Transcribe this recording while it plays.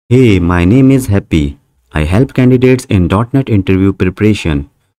Hey, my name is Happy. I help candidates in .NET interview preparation.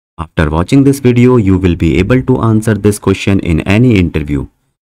 After watching this video, you will be able to answer this question in any interview.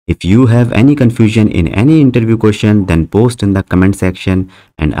 If you have any confusion in any interview question, then post in the comment section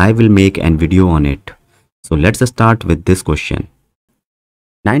and I will make an video on it. So let's start with this question.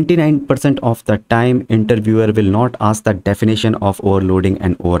 99% of the time, interviewer will not ask the definition of overloading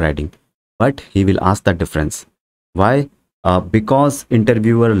and overriding, but he will ask the difference. Why? Because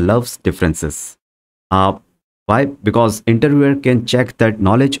interviewer loves differences. Why? Because interviewer can check that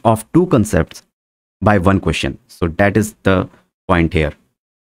knowledge of two concepts by one question. So that is the point here.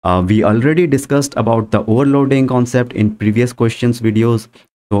 We already discussed about the overloading concept in previous questions videos.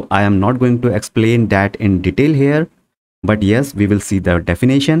 So I am not going to explain that in detail here. But yes, we will see the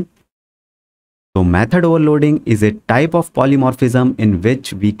definition. So method overloading is a type of polymorphism in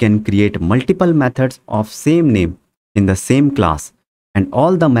which we can create multiple methods of same name in the same class, and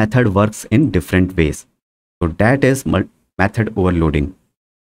all the method works in different ways. So that is method overloading.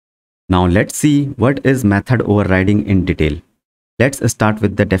 Now let's see what is method overriding in detail. Let's start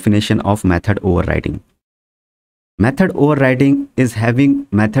with the definition of method overriding. Method overriding is having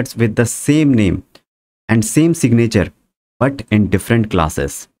methods with the same name and same signature but in different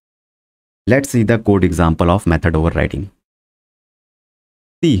classes. Let's see the code example of method overriding.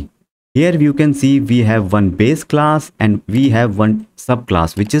 See, here you can see we have one base class and we have one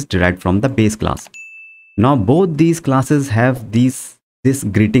subclass which is derived from the base class. Now both these classes have these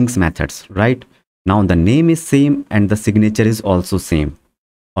greetings methods, right? Now the name is same and the signature is also same.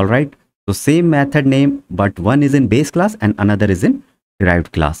 All right. So same method name, but one is in base class and another is in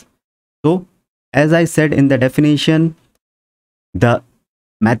derived class. So as I said in the definition, the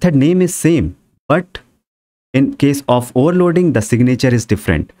method name is same, but in case of overloading, the signature is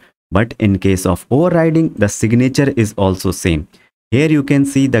different. But in case of overriding, the signature is also same. Here you can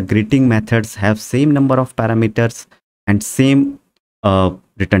see the greeting methods have same number of parameters and same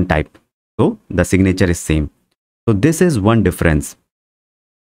return type. So the signature is same. So this is one difference.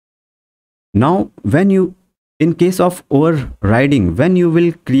 Now, in case of overriding, when you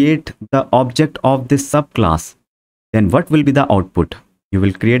will create the object of this subclass, then what will be the output? You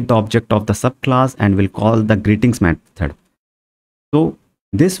will create the object of the subclass and will call the greetings method. So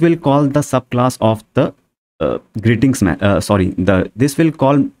this will call the subclass of the this will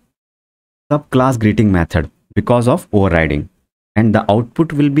call subclass greeting method because of overriding, and the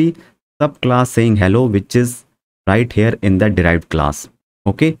output will be subclass saying hello, which is right here in the derived class.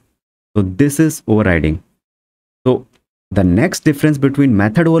 Okay, so this is overriding. So the next difference between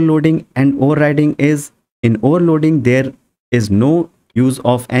method overloading and overriding is, in overloading there is no use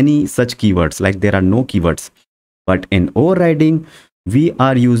of any such keywords, like there are no keywords, but in overriding we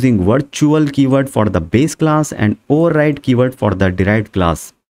are using virtual keyword for the base class and override keyword for the derived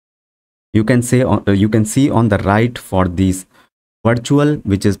class. You can see on the right for these virtual,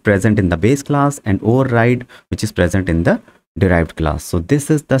 which is present in the base class, and override, which is present in the derived class. So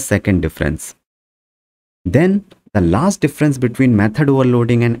this is the second difference. Then the last difference between method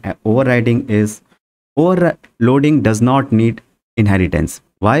overloading and overriding is overloading does not need inheritance.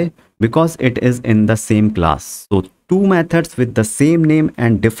 Why? Because it is in the same class. So two methods with the same name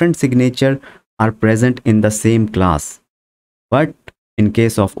and different signature are present in the same class. But in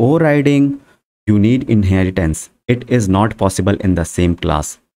case of overriding, you need inheritance. It is not possible in the same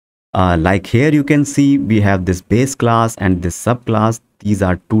class. Like here you can see we have this base class and this subclass. These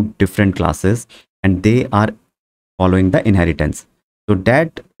are two different classes and they are following the inheritance. So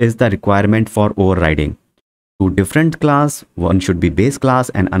that is the requirement for overriding. Two different class, one should be base class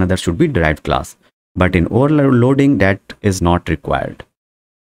and another should be derived class. But in overloading, that is not required.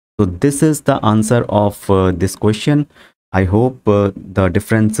 So this is the answer of this question. I hope the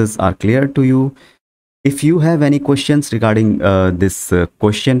differences are clear to you. If you have any questions regarding this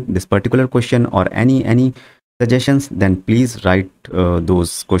particular question, or any suggestions, then please write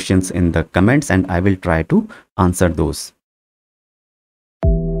those questions in the comments and I will try to answer those.